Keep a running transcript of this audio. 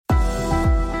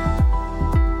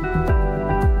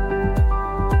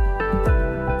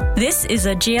This is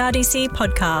a GRDC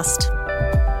podcast.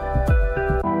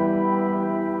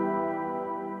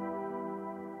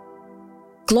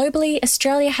 Globally,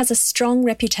 Australia has a strong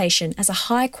reputation as a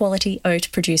high-quality oat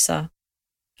producer.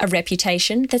 A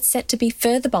reputation that's set to be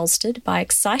further bolstered by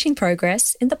exciting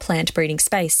progress in the plant breeding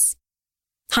space.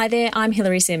 Hi there, I'm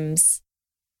Hilary Sims.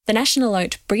 The National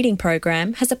Oat Breeding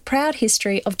Program has a proud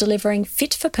history of delivering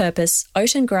fit-for-purpose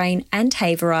oat and grain and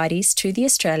hay varieties to the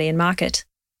Australian market.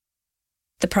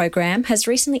 The program has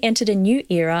recently entered a new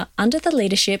era under the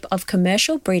leadership of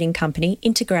commercial breeding company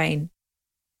Intergrain,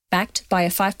 backed by a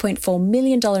 $5.4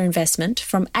 million investment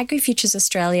from AgriFutures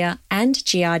Australia and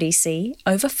GRDC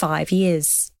over 5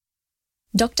 years.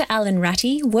 Dr. Alan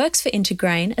Ratty works for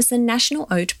Intergrain as the national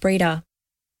oat breeder.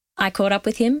 I caught up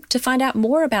with him to find out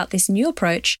more about this new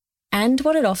approach and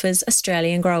what it offers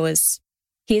Australian growers.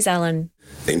 Here's Alan.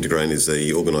 Intergrain is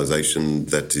an organisation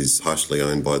that is partially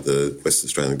owned by the West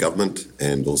Australian Government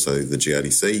and also the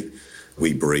GRDC.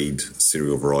 We breed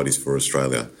cereal varieties for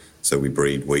Australia. So we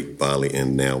breed wheat, barley,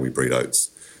 and now we breed oats.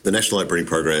 The National Oat Breeding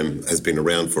Program has been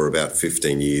around for about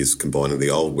 15 years, combining the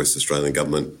old West Australian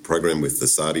Government program with the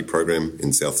SARDI program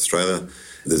in South Australia.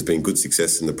 There's been good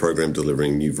success in the program,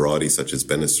 delivering new varieties such as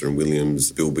Bannister and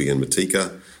Williams, Bilby and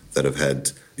Matika that have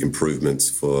had improvements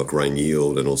for grain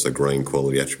yield and also grain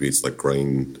quality attributes like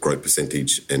grain growth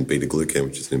percentage and beta-glucan,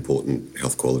 which is an important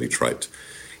health quality trait.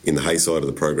 In the hay side of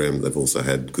the program, they've also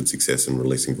had good success in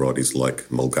releasing varieties like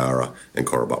Mulgara and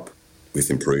Corobup with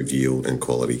improved yield and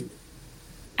quality.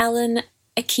 Alan,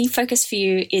 a key focus for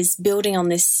you is building on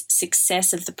this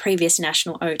success of the previous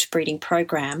National Oat Breeding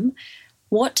Program.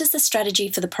 What does the strategy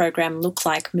for the program look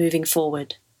like moving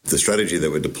forward? The strategy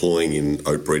that we're deploying in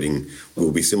oat breeding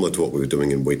will be similar to what we were doing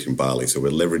in wheat and barley. So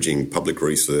we're leveraging public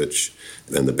research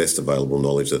and the best available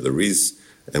knowledge that there is,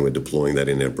 and we're deploying that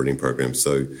in our breeding program.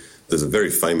 So there's a very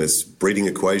famous breeding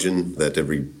equation that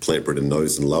every plant breeder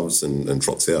knows and loves and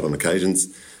trots out on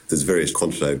occasions. There's various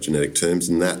quantitative genetic terms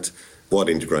in that. What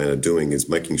Intergrain are doing is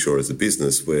making sure as a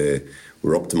business where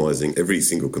we're optimising every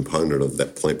single component of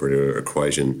that plant breeder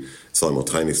equation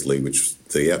simultaneously, which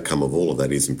the outcome of all of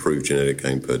that is improved genetic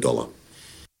gain per dollar.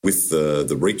 With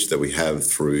the reach that we have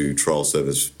through trial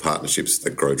service partnerships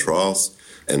that grow trials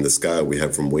and the scale we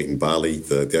have from wheat and barley,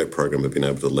 the oat program have been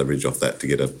able to leverage off that to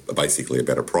get basically a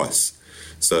better price.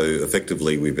 So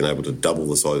effectively, we've been able to double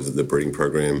the size of the breeding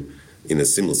program in a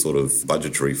similar sort of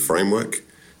budgetary framework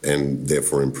and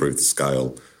therefore improve the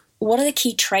scale. What are the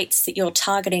key traits that you're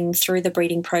targeting through the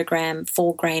breeding program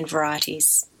for grain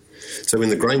varieties? So in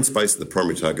the grain space, the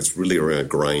primary target's really around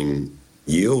grain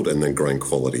yield and then grain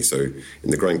quality. So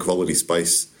in the grain quality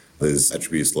space, there's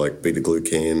attributes like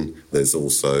beta-glucan. There's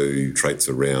also traits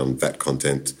around vat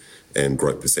content and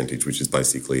growth percentage, which is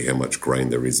basically how much grain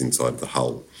there is inside the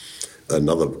hull.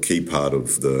 Another key part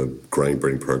of the grain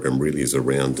breeding program really is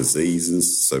around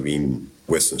diseases. So in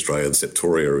Western Australia,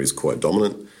 septoria is quite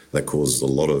dominant. That causes a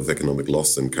lot of economic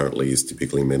loss and currently is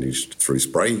typically managed through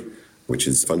spray, which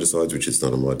is fungicides, which is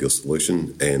not an ideal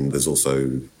solution. And there's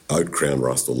also oat crown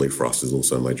rust or leaf rust is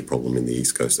also a major problem in the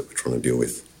East Coast that we're trying to deal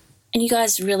with. And you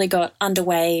guys really got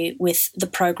underway with the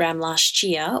program last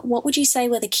year. What would you say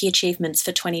were the key achievements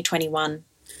for 2021?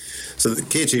 So the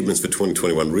key achievements for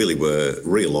 2021 really were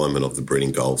realignment of the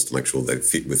breeding goals to make sure they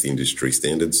fit with industry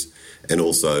standards and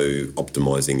also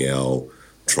optimising our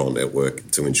trial network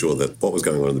to ensure that what was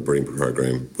going on in the breeding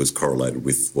program was correlated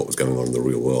with what was going on in the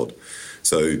real world.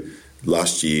 So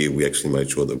last year we actually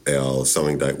made sure that our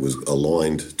sowing date was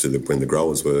aligned to when the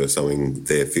growers were sowing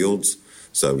their fields.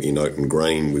 So in oat and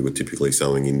grain we were typically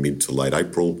sowing in mid to late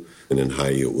April, and in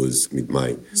hay it was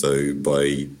mid-May. So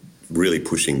by really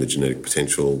pushing the genetic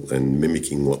potential and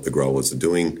mimicking what the growers are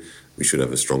doing, we should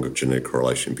have a stronger genetic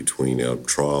correlation between our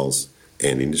trials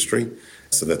and industry.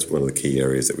 So that's one of the key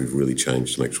areas that we've really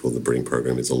changed to make sure the breeding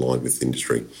program is aligned with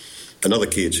industry. Another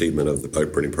key achievement of the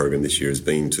oat breeding program this year has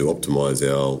been to optimise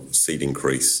our seed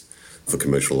increase for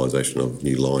commercialisation of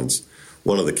new lines.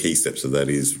 One of the key steps of that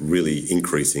is really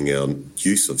increasing our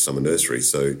use of summer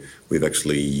nurseries. So we've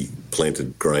actually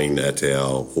planted grain at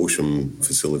our Horsham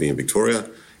facility in Victoria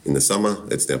in the summer.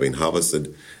 It's now been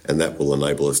harvested, and that will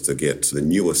enable us to get the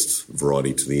newest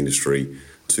variety to the industry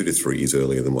 2 to 3 years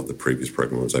earlier than what the previous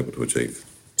program was able to achieve.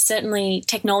 Certainly,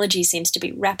 technology seems to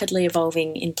be rapidly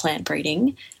evolving in plant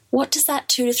breeding. What does that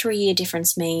 2 to 3 year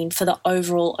difference mean for the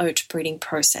overall oat breeding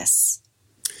process?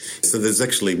 So there's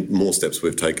actually more steps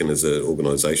we've taken as an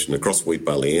organisation across wheat,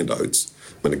 barley and oats.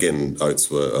 And again, oats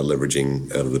are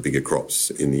leveraging out of the bigger crops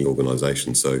in the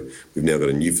organisation. So we've now got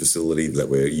a new facility that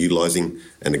we're utilising.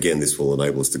 And again, this will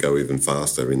enable us to go even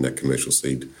faster in that commercial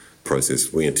seed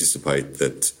process. We anticipate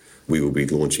that we will be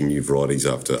launching new varieties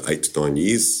after 8 to 9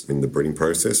 years in the breeding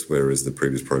process, whereas the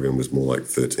previous program was more like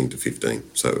 13 to 15.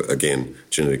 So again,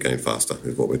 genetic gain faster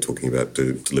is what we're talking about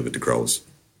to deliver to growers.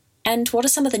 And what are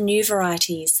some of the new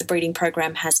varieties the breeding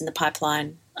program has in the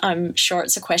pipeline? I'm sure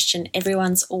it's a question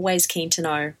everyone's always keen to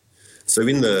know. So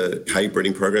in the hay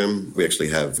breeding program, we actually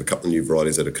have a couple of new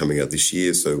varieties that are coming out this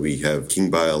year. So we have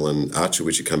Kingbale and Archer,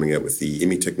 which are coming out with the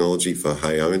IMI technology for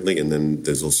hay only. And then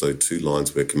there's also 2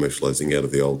 lines we're commercialising out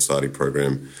of the old SARDI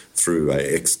program through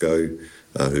Exco,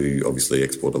 who obviously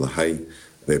export on the hay.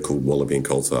 They're called Wallaby and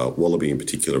Coulthard. Wallaby in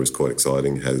particular is quite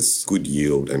exciting, has good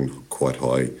yield and quite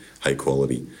high hay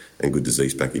quality and good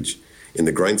disease package. In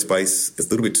the grain space, it's a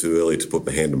little bit too early to put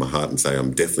my hand on my heart and say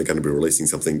I'm definitely going to be releasing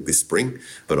something this spring,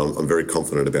 but I'm very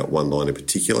confident about one line in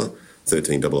particular,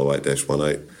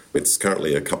 13008-18. It's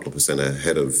currently a couple of percent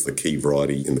ahead of the key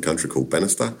variety in the country called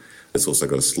Bannister. It's also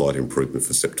got a slight improvement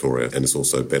for Septoria, and it's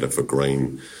also better for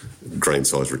grain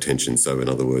size retention, so in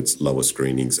other words, lower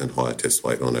screenings and higher test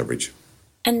weight on average.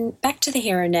 And back to the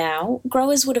here and now,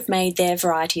 growers would have made their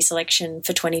variety selection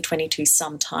for 2022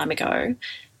 some time ago.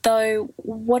 Though,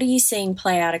 what are you seeing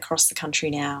play out across the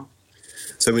country now?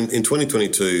 So in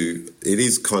 2022, it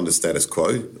is kind of status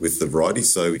quo with the variety.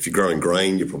 So if you're growing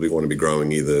grain, you probably want to be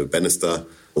growing either Bannister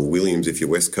or Williams if you're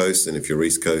West Coast, and if you're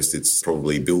East Coast, it's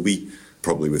probably Bilby,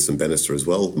 probably with some Bannister as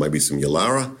well, maybe some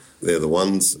Yalara. They're the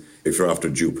ones. If you're after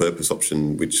a dual purpose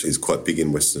option, which is quite big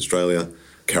in Western Australia,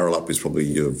 Carolup is probably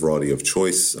your variety of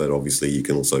choice, but obviously you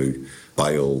can also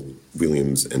Bale,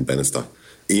 Williams and Bannister.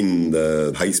 In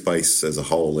the hay space as a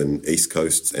whole in East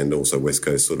Coast and also West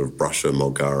Coast, sort of Brusher,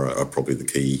 Mulgara are probably the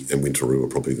key, and Winteroo are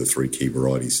probably the 3 key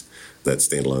varieties that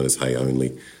stand alone as hay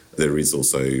only. There is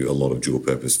also a lot of dual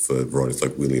purpose for varieties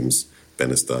like Williams,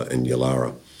 Bannister and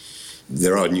Yalara.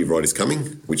 There are new varieties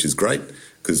coming, which is great,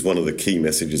 because one of the key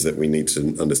messages that we need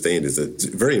to understand is that it's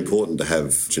very important to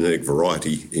have genetic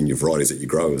variety in your varieties that you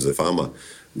grow as a farmer.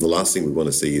 The last thing we want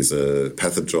to see is a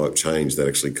pathotype change that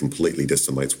actually completely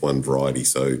decimates one variety.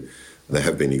 So there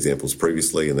have been examples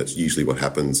previously, and that's usually what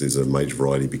happens is a major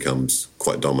variety becomes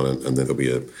quite dominant, and then there'll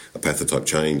be a pathotype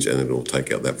change and it'll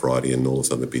take out that variety, and all of a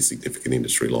sudden there'll be significant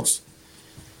industry loss.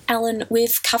 Alan,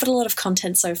 we've covered a lot of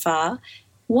content so far.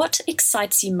 What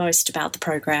excites you most about the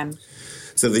program?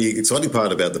 So the exciting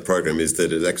part about the program is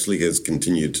that it actually has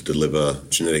continued to deliver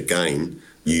genetic gain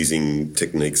using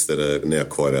techniques that are now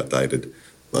quite outdated,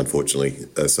 unfortunately.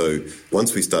 So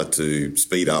once we start to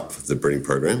speed up the breeding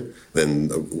program, then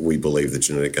we believe that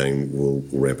genetic gain will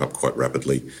ramp up quite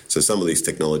rapidly. So some of these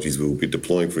technologies we'll be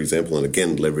deploying, for example, and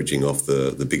again leveraging off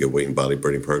the bigger wheat and barley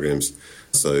breeding programs.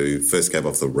 So first cab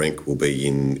off the rank will be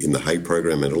in the hay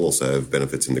program, and it'll also have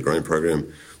benefits in the grain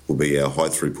program. Will be our high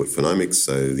throughput phenomics,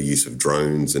 so the use of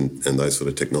drones and those sort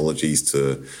of technologies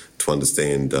to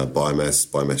understand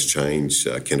biomass change,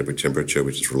 Canterbury temperature,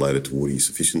 which is related to water use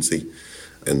efficiency,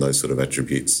 and those sort of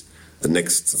attributes. The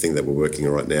next thing that we're working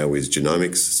on right now is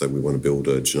genomics, so we want to build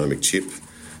a genomic chip,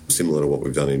 similar to what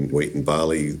we've done in wheat and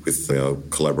barley with our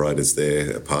collaborators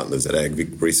there, our partners at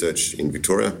AgVic Research in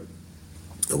Victoria,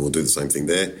 and we'll do the same thing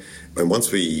there. And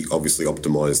once we obviously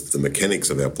optimise the mechanics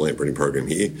of our plant breeding program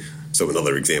here, so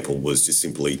another example was just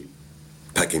simply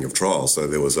packing of trials. So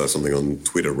there was something on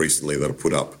Twitter recently that I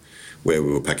put up where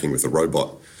we were packing with a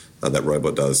robot. That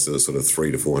robot does sort of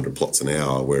 300 to 400 plots an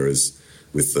hour, whereas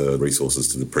with the resources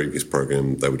to the previous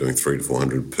program, they were doing 300 to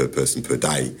 400 per person per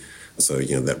day. So,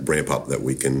 that ramp up that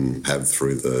we can have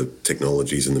through the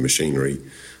technologies and the machinery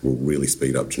will really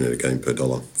speed up genetic gain per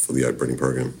dollar for the oat breeding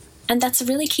program. And that's a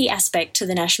really key aspect to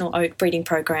the National Oat Breeding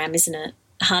Program, isn't it?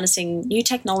 Harnessing new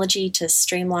technology to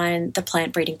streamline the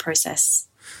plant breeding process.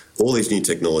 All these new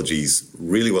technologies,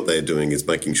 really what they're doing is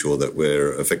making sure that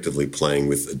we're effectively playing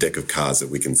with a deck of cards that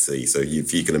we can see. So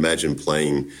if you can imagine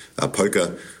playing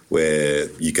poker where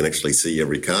you can actually see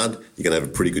every card, you can have a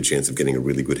pretty good chance of getting a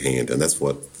really good hand. And that's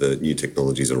what the new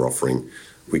technologies are offering.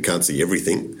 We can't see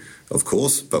everything, of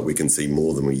course, but we can see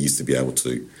more than we used to be able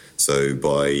to. So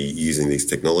by using these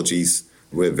technologies,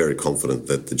 we're very confident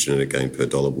that the genetic gain per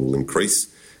dollar will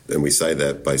increase. And we say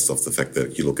that based off the fact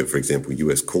that you look at, for example,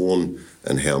 US corn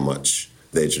and how much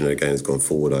their genetic gain has gone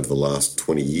forward over the last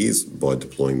 20 years by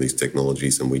deploying these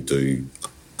technologies, and we do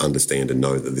understand and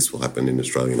know that this will happen in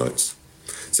Australian oats.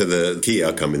 So the key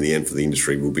outcome in the end for the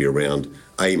industry will be around,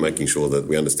 A, making sure that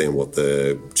we understand what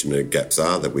the genetic gaps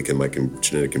are, that we can make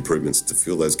genetic improvements to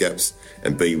fill those gaps,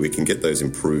 and B, we can get those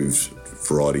improved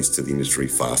varieties to the industry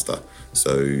faster.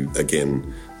 So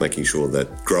again, making sure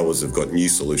that growers have got new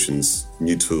solutions,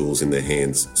 new tools in their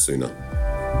hands sooner.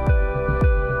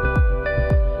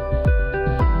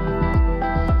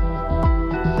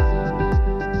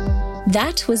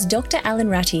 That was Dr. Alan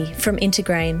Ratty from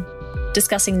Intergrain,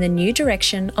 discussing the new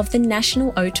direction of the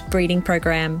National Oat Breeding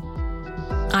Program.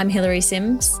 I'm Hilary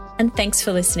Sims, and thanks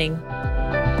for listening.